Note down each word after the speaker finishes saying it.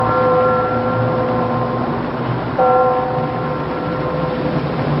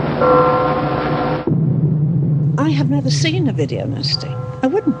a video nasty. I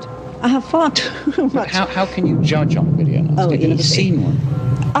wouldn't. I have far too much. How can you judge on video nasty? Oh, Have you never seen one?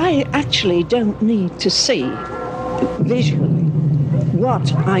 I actually don't need to see visually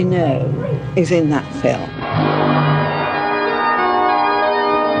what I know is in that film.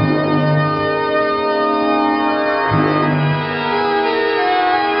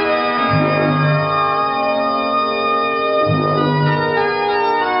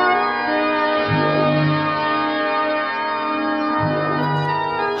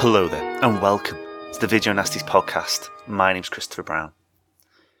 Hello there, and welcome to the Video Nasties podcast. My name's Christopher Brown.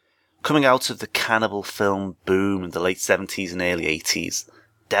 Coming out of the cannibal film boom in the late 70s and early 80s,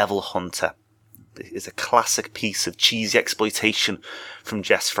 Devil Hunter is a classic piece of cheesy exploitation from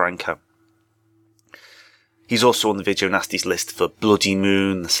Jess Franco. He's also on the Video Nasties list for Bloody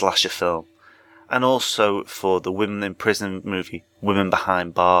Moon, the slasher film, and also for the women in prison movie Women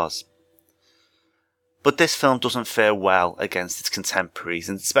Behind Bars. But this film doesn't fare well against its contemporaries,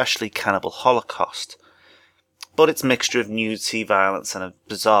 and especially Cannibal Holocaust. But its mixture of nudity, violence, and a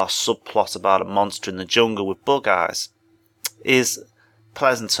bizarre subplot about a monster in the jungle with bug eyes is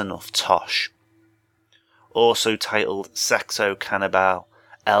pleasant enough tosh. Also titled Sexo Cannibal,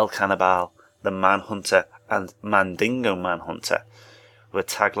 El Cannibal, The Manhunter, and Mandingo Manhunter,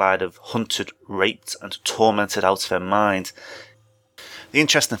 with a tagline of hunted, raped, and tormented out of her mind. The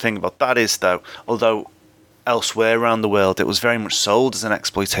interesting thing about that is, though, although elsewhere around the world it was very much sold as an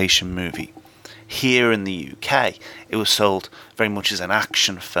exploitation movie, here in the UK it was sold very much as an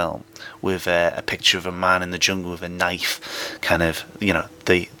action film with a picture of a man in the jungle with a knife, kind of, you know,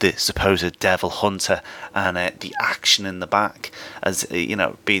 the supposed devil hunter, and the action in the back as, you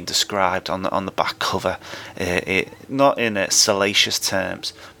know, being described on the back cover, not in salacious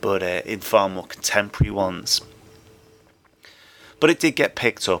terms, but in far more contemporary ones. But it did get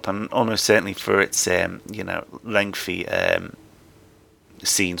picked up, and almost certainly for its, lengthy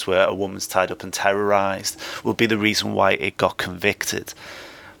scenes where a woman's tied up and terrorised will be the reason why it got convicted.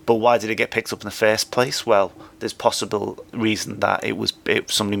 But why did it get picked up in the first place? Well, there's possible reason that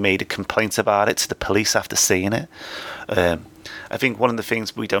somebody made a complaint about it to the police after seeing it. I think one of the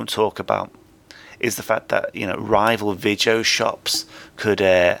things we don't talk about is the fact that, you know, rival video shops could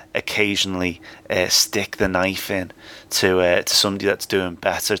occasionally stick the knife in to somebody that's doing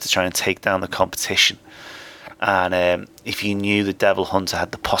better to try and take down the competition. And if you knew the Devil Hunter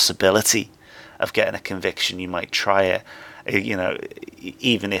had the possibility of getting a conviction, you might try it. You know,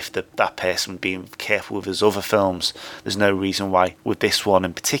 even if that person being careful with his other films, there's no reason why with this one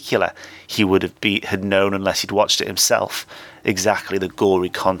in particular he would have had known, unless he'd watched it himself, exactly the gory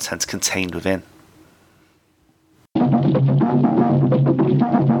content contained within.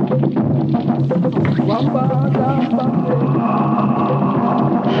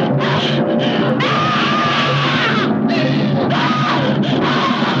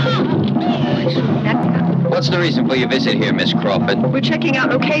 What's the reason for your visit here, Miss Crawford? We're checking out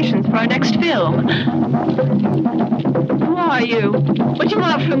locations for our next film. Who are you? What do you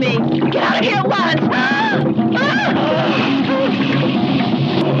want from me? Get out of here at once!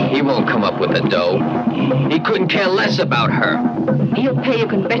 He won't come up with the dough. He couldn't care less about her. He'll pay. You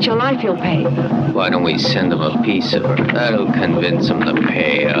can bet your life he'll pay. Why don't we send him a piece of her? That'll convince him to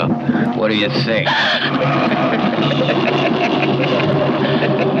pay up. What do you think?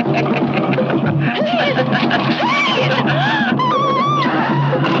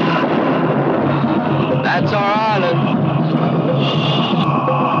 That's our island.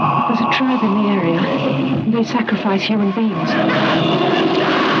 There's a tribe in the area. They sacrifice human beings.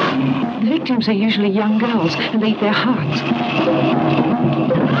 The victims are usually young girls, and they eat their hearts.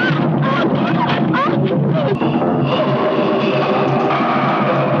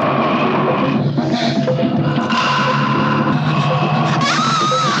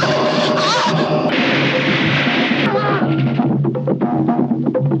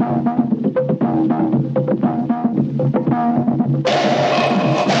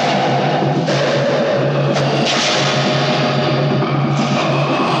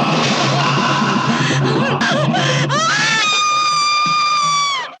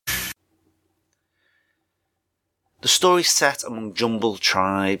 The story set among jumbled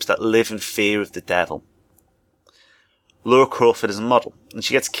tribes that live in fear of the devil. Laura Crawford is a model, and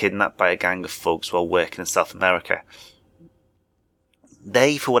she gets kidnapped by a gang of thugs while working in South America.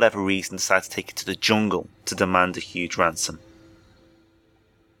 They, for whatever reason, decide to take her to the jungle to demand a huge ransom.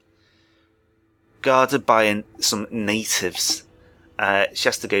 Guarded by some natives, she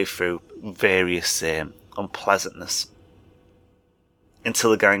has to go through various unpleasantness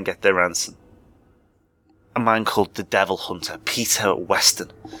until the gang get their ransom. A man called the Devil Hunter, Peter Weston,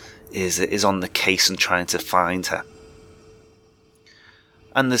 is on the case and trying to find her.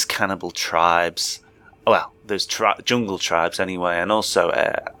 And there's cannibal tribes. Well, there's jungle tribes anyway, and also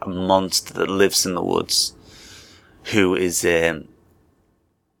a monster that lives in the woods who is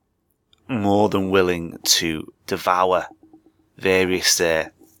more than willing to devour various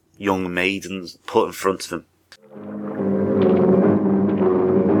young maidens put in front of him.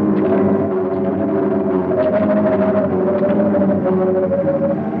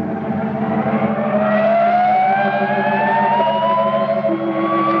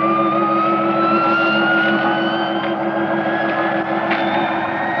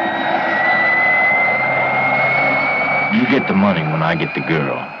 You get the money when I get the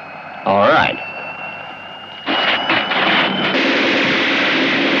girl. All right.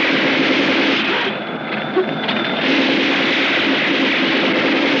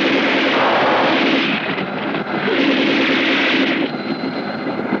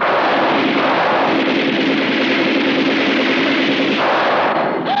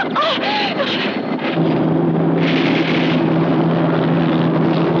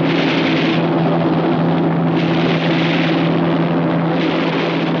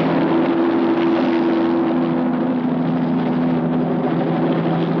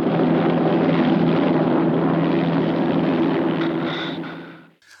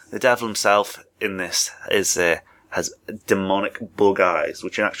 The devil himself in this has demonic bug eyes,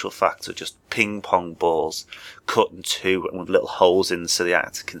 which in actual fact are just ping pong balls cut in two and with little holes in so the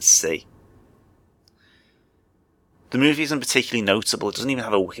actor can see. The movie isn't particularly notable. It doesn't even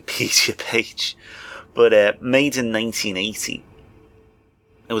have a Wikipedia page. But made in 1980,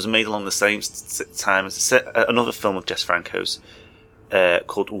 it was made along the same time as another film of Jess Franco's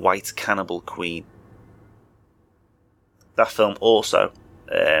called White Cannibal Queen. That film also,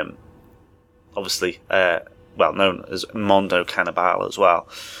 obviously, well known as Mondo Cannibal as well.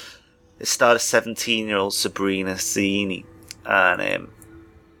 It starred a 17-year-old Sabrina Zini, and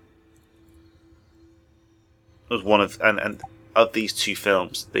was one of and of these two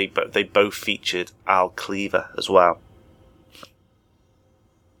films, they both featured Al Cleaver as well.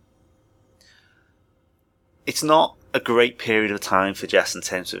 It's not a great period of time for Jess in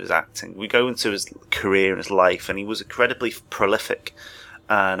terms of his acting. We go into his career and his life, and he was incredibly prolific.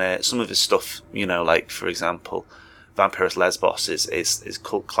 And some of his stuff, you know, like for example, Vampiros Lesbos is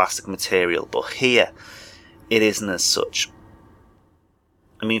cult classic material, but here it isn't as such.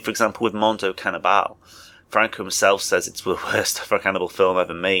 I mean, for example, with Mondo Cannibal, Franco himself says it's the worst cannibal film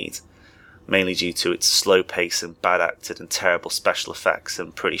ever made, mainly due to its slow pacing, bad acted, and terrible special effects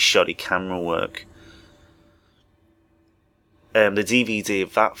and pretty shoddy camera work. The DVD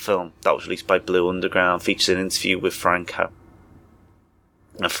of that film that was released by Blue Underground features an interview with Franco.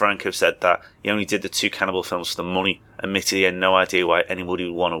 And Franco said that he only did the two cannibal films for the money, admitted he had no idea why anybody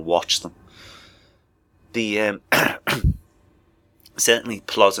would want to watch them. The certainly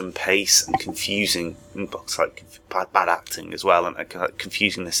plot and pace and confusing, like bad acting as well, and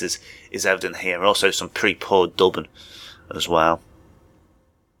confusingness is evident here. Also some pretty poor dubbing as well.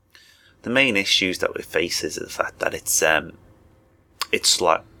 The main issues that we face is the fact that it's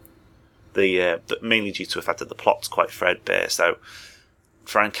slow. Mainly due to the fact that the plot's quite threadbare, so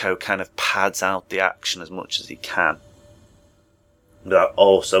Franco kind of pads out the action as much as he can. That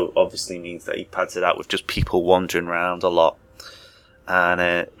also obviously means that he pads it out with just people wandering around a lot.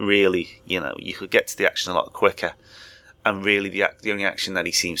 And really, you know, you could get to the action a lot quicker. And really, the only action that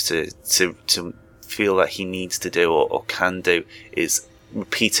he seems to feel that he needs to do or can do is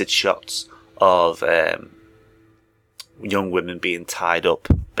repeated shots of young women being tied up,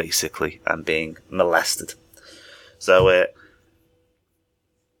 basically, and being molested. So,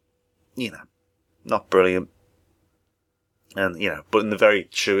 you know, not brilliant. And, you know, but in the very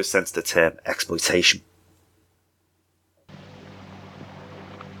truest sense of the term, exploitation.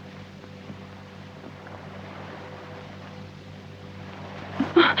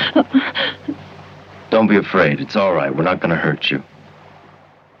 Don't be afraid. It's all right. We're not going to hurt you.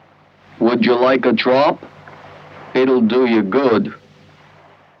 Would you like a drop? It'll do you good.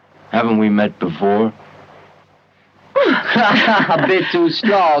 Haven't we met before? A bit too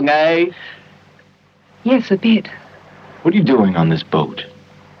strong, eh? Yes, a bit. What are you doing on this boat?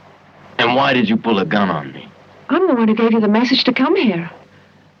 And why did you pull a gun on me? I'm the one who gave you the message to come here.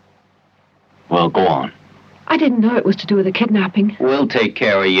 Well, go on. I didn't know it was to do with the kidnapping. We'll take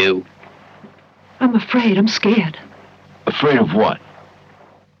care of you. I'm afraid. I'm scared. Afraid of what?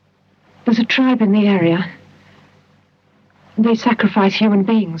 There's a tribe in the area. They sacrifice human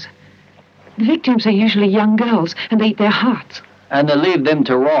beings. The victims are usually young girls, and they eat their hearts. And they leave them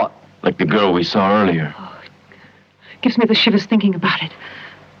to rot. Like the girl we saw earlier. Oh, it gives me the shivers thinking about it.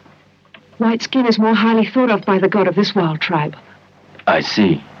 White skin is more highly thought of by the god of this wild tribe. I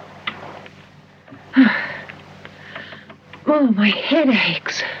see. Oh, my head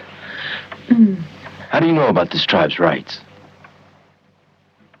aches. How do you know about this tribe's rights?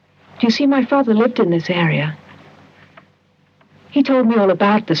 You see, my father lived in this area. He told me all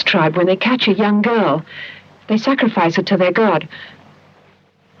about this tribe. When they catch a young girl, they sacrifice her to their god,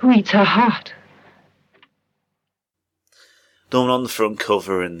 who eats her heart. The one on the front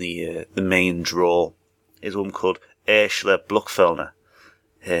cover in the main draw is a woman called Ursula Bluckfellner,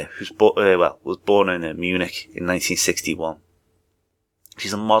 was born in Munich in 1961.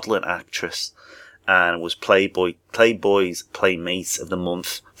 She's a model and actress, and was Playboy's Playmate of the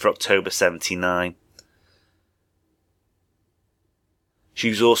Month for October 79. She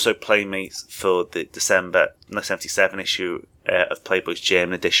was also Playmate for the December 77 issue of Playboy's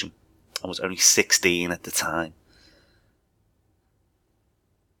German edition, and was only 16 at the time.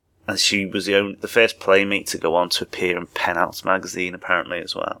 And she was the first Playmate to go on to appear in Penouts magazine, apparently,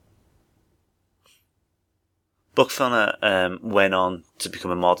 as well. Buckfellner went on to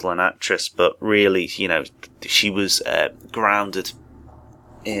become a model and actress, but really, she was grounded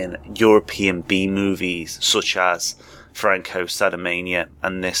in European B-movies such as Franco, Sadomania,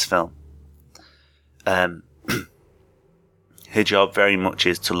 and this film. Her job very much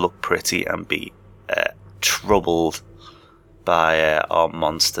is to look pretty and be troubled by our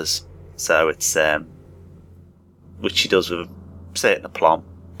monsters. So it's which she does with a certain aplomb,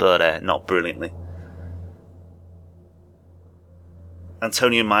 but not brilliantly.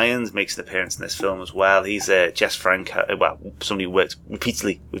 Antonio Mayans makes an appearance in this film as well. He's Jess Franco, somebody who worked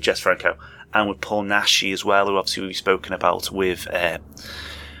repeatedly with Jess Franco and with Paul Naschy as well, who obviously we've spoken about with The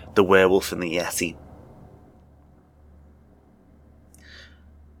Werewolf and the Yeti.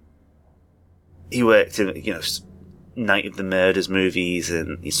 He worked in, Night of the Murders movies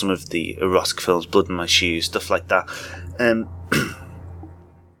and some of the erotic films, Blood in My Shoes, stuff like that.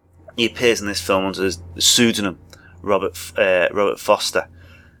 He appears in this film under the pseudonym Robert Foster.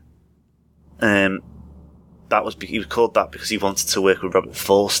 He was called that because he wanted to work with Robert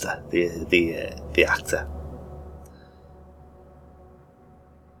Forster, the actor.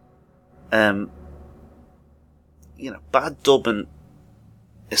 Bad dubbing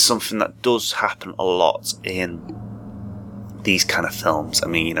is something that does happen a lot in these kind of films. I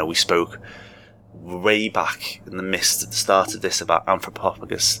mean, we spoke way back in the start of this about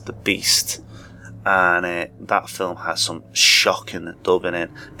Anthropophagus, the Beast, and that film has some shocking dubbing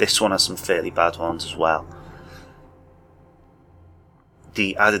in. This one has some fairly bad ones as well.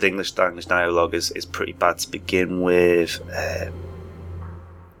 The added English dialogue is pretty bad to begin with,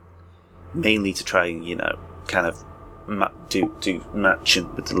 mainly to try and kind of do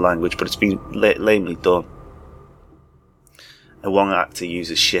matching with the language, but it's been lamely done. And one actor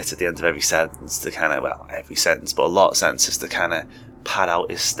uses shit at the end of every sentence to every sentence, but a lot of sentences to kind of pad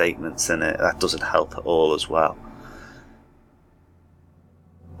out his statements, and that doesn't help at all as well.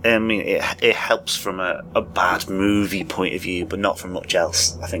 I mean, it helps from a bad movie point of view, but not from much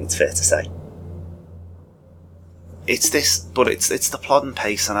else, I think it's fair to say. It's the plot and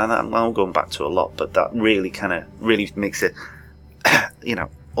pace, and I'm going back to a lot, but that really makes it,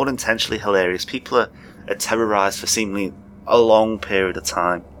 unintentionally hilarious. People are terrorised for seemingly a long period of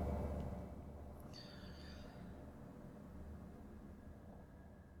time.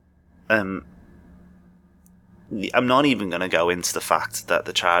 I'm not even going to go into the fact that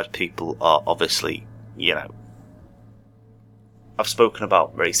the tribe people are obviously, I've spoken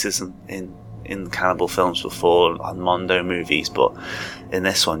about racism in cannibal films before, on Mondo movies, but in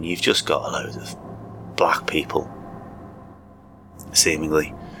this one you've just got a load of black people,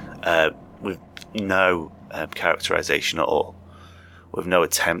 seemingly, with no characterisation at all, with no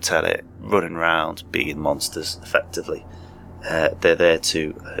attempt at it, running around being monsters, effectively. They're there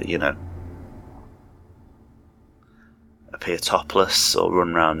to, appear topless, or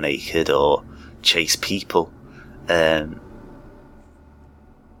run around naked, or chase people. They're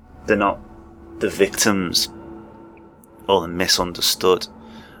not the victims or the misunderstood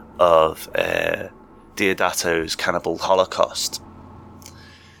of Deodato's cannibal holocaust.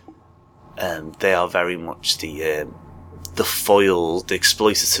 They are very much the foils, the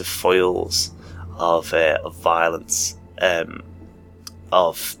exploitative foils of violence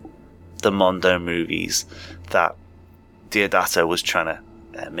of the Mondo movies that Deodato was trying to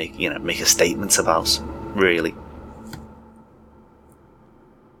make a statement about, really.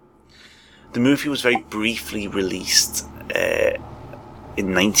 The movie was very briefly released in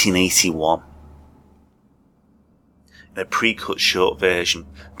 1981 in a pre-cut short version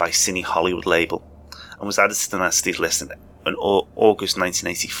by Cine Hollywood label, and was added to the Nasties list in August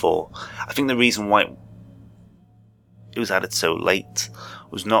 1984. I think the reason why it was added so late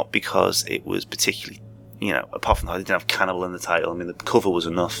was not because it was particularly, apart from that, it didn't have cannibal in the title. I mean, the cover was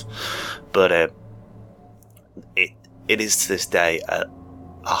enough, but it is to this day a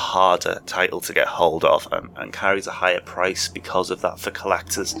harder title to get hold of, and carries a higher price because of that for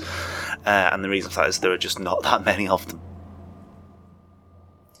collectors. And the reason for that is there are just not that many of them.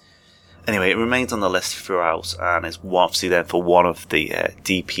 Anyway, it remains on the list throughout, and is obviously then for one of the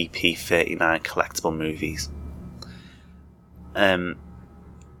DPP 39 collectible movies. It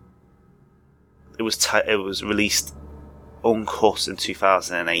was released uncut in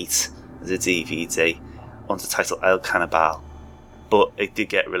 2008 as a DVD under the title El Cannibal, but it did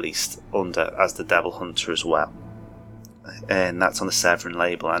get released as The Devil Hunter as well, and that's on the Severin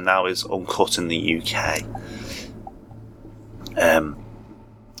label, and now is uncut in the UK.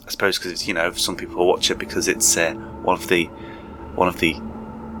 I suppose because some people watch it because it's one of the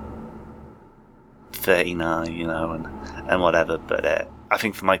 39, and whatever. But I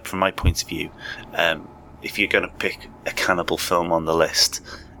think from my point of view, if you're going to pick a cannibal film on the list,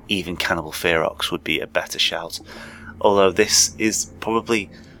 even Cannibal Ferox would be a better shout. Although this is probably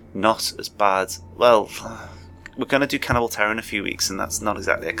not as bad. Well, we're going to do Cannibal Terror in a few weeks, and that's not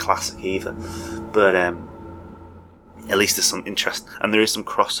exactly a classic either. But at least there's some interest, and there is some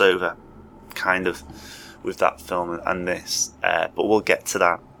crossover kind of with that film and this. But we'll get to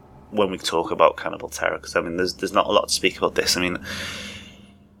that when we talk about Cannibal Terror, because I mean, there's not a lot to speak about this. I mean,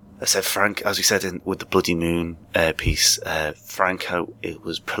 I said Frank, as we said with the Bloody Moon piece, Franco, it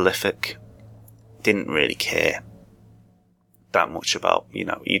was prolific, didn't really care that much about,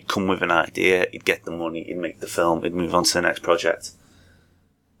 he'd come with an idea, he'd get the money, he'd make the film, he'd move on to the next project.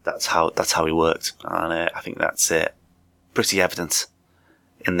 That's how he worked, and I think that's pretty evident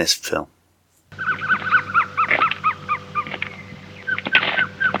in this film.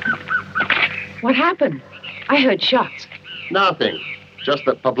 What happened? I heard shots. Nothing. Just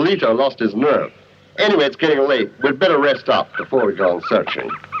that Pablito lost his nerve. Anyway, it's getting late. We'd better rest up before we go on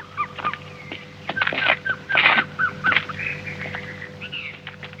searching.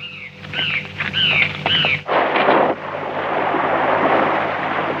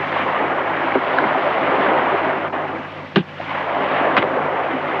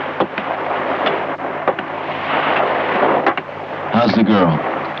 How's the girl?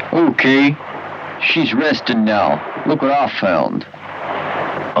 Okay. She's resting now. Look what I found.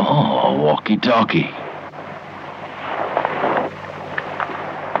 Oh, a walkie-talkie.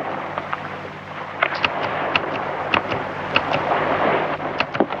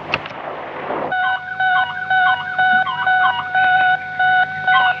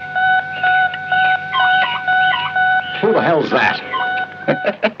 Who the hell's that?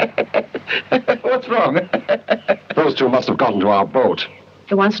 What's wrong? Those two must have gotten to our boat.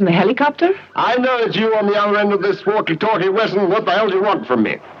 The ones from the helicopter? I know it's you on the other end of this walkie-talkie, Weston. What the hell do you want from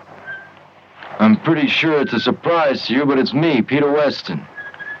me? I'm pretty sure it's a surprise to you, but it's me, Peter Weston.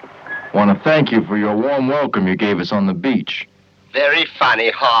 Want to thank you for your warm welcome you gave us on the beach. Very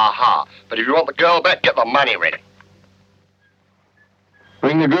funny, ha-ha. But if you want the girl back, get the money ready.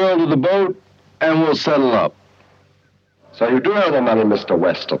 Bring the girl to the boat, and we'll settle up. So you do have the money, Mr.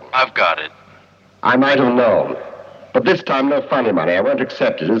 Weston. I've got it. I might have known. But this time, no funny money. I won't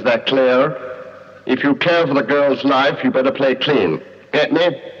accept it. Is that clear? If you care for the girl's life, you better play clean. Get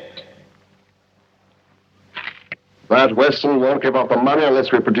me? That Weston won't give up the money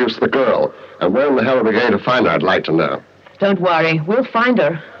unless we produce the girl. And where in the hell are we going to find her, I'd like to know. Don't worry, we'll find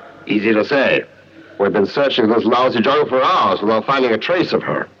her. Easy to say. We've been searching this lousy jungle for hours without finding a trace of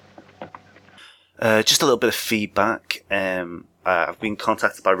her. Just a little bit of feedback. I've been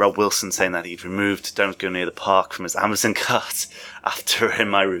contacted by Rob Wilson saying that he'd removed Don't Go Near the Park from his Amazon cart after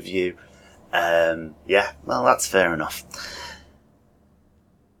my review. Yeah, well, that's fair enough.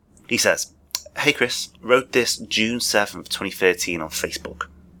 He says, "Hey Chris, wrote this June 7th, 2013 on Facebook.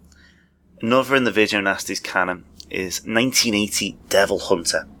 Another in the Video Nasties canon is 1980 Devil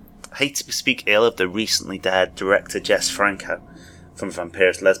Hunter. I hate to speak ill of the recently dead director Jess Franco from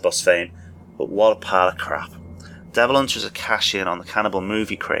Vampirus Lesbos fame, but what a pile of crap. Devil Hunter is a cash-in on the cannibal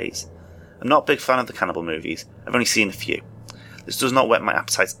movie craze. I'm not a big fan of the cannibal movies. I've only seen a few. This does not whet my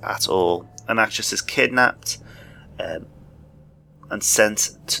appetite at all. An actress is kidnapped and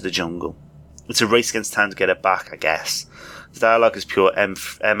sent to the jungle. It's a race against time to get her back, I guess. The dialogue is pure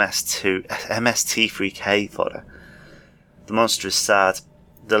MST3K fodder. The monster is sad.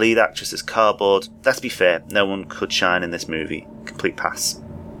 The lead actress is cardboard. Let's be fair, no one could shine in this movie. Complete pass.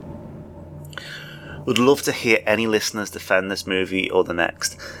 Would love to hear any listeners defend this movie or the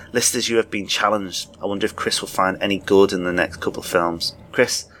next. Listeners, you have been challenged. I wonder if Chris will find any good in the next couple of films.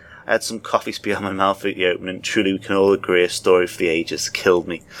 Chris, I had some coffee spew on my mouth at the opening. Truly, we can all agree, a story for the ages. Killed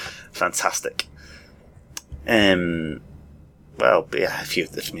me. Fantastic. Well, yeah, if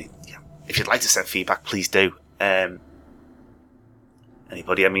you'd like to send feedback, please do.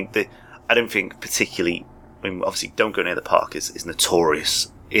 Anybody? I mean, I don't think particularly. I mean, obviously, Don't Go Near the Park is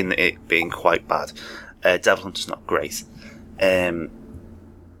notorious in it being quite bad. Devil Hunter's not great.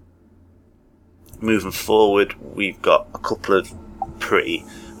 Moving forward, we've got a couple of pretty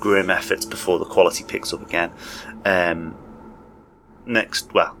grim efforts before the quality picks up again.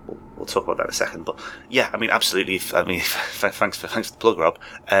 Next, well, we'll talk about that in a second. But yeah, I mean, absolutely. Thanks for the plug, Rob.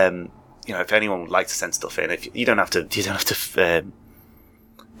 If anyone would like to send stuff in, you don't have to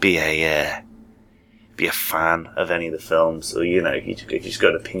be a fan of any of the films, or if you just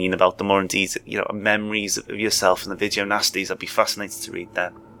got an opinion about them, or indeed memories of yourself in the video nasties, I'd be fascinated to read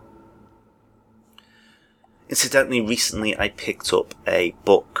that. Incidentally, recently I picked up a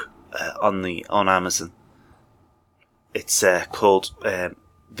book on Amazon. It's called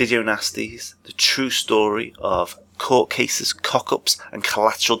Video Nasties: The True Story of Court Cases, Cock-Ups and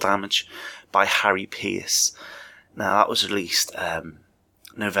Collateral Damage by Harry Pierce. Now, that was released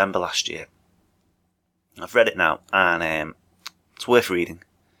November last year. I've read it now, and it's worth reading.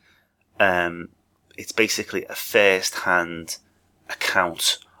 It's basically a first-hand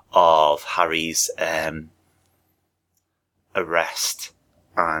account of Harry's arrest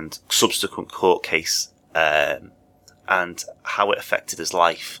and subsequent court case, and how it affected his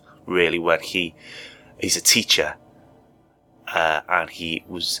life, really, when he's a teacher, and he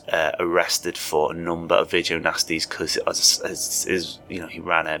was arrested for a number of video nasties because he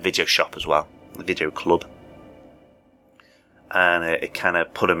ran a video shop as well, a video club, and it kind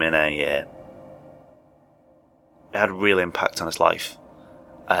of put him in it had a real impact on his life,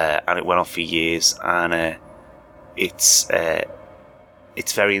 and it went on for years, and it's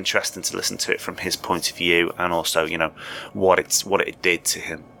very interesting to listen to it from his point of view, and also what it did to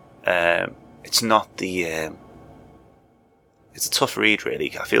him. It's not the it's a tough read,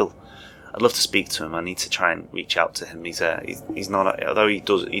 really. I'd love to speak to him. I need to try and reach out to him. He's not, although he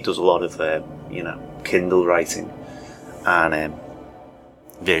does a lot of Kindle writing, and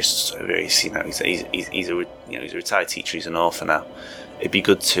various he's a retired teacher. He's an author now. It'd be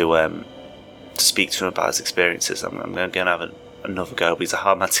good to speak to him about his experiences. I'm going to have another go, but he's a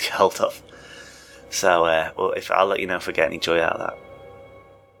hard man to get hold of. So, I'll let you know if I get any joy out of that.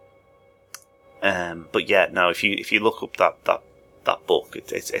 But yeah, no. If you look up that book,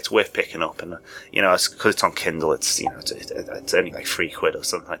 it's worth picking up, and because it's on Kindle, it's only like £3 or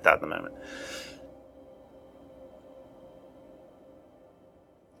something like that at the moment.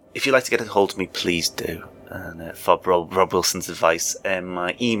 If you'd like to get a hold of me, please do. And for Rob Wilson's advice,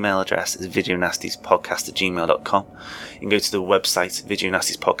 my email address is videonastiespodcast@gmail.com. You can go to the website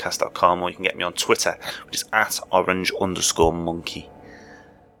videonastiespodcast.com, or you can get me on Twitter, which is @orange_monkey.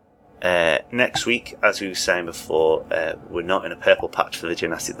 Next week, as we were saying before, we're not in a purple patch for Video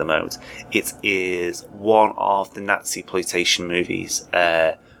Nasty at the moment. It is one of the Nazi exploitation movies,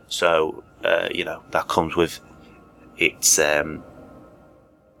 so that comes with it's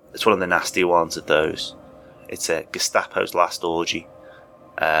one of the nasty ones of those. It's Gestapo's Last Orgy.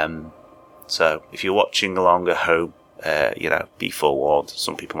 So if you're watching along at home, be forewarned.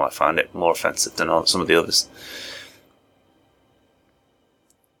 Some people might find it more offensive than some of the others.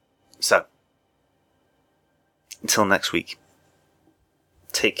 So, until next week,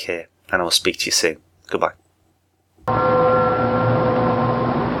 take care, and I will speak to you soon. Goodbye.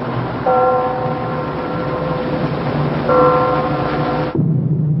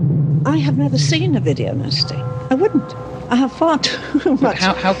 I have never seen a video nasty. I wouldn't. I have far too much.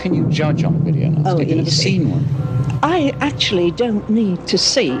 How can you judge on a video nasty? Oh, Have you never easy. seen one? I actually don't need to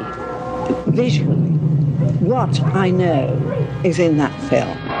see visually what I know is in that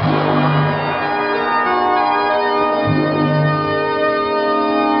film.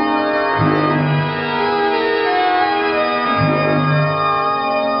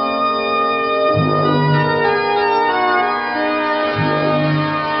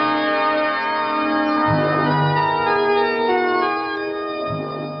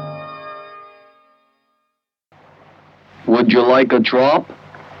 Would you like a drop?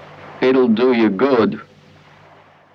 It'll do you good.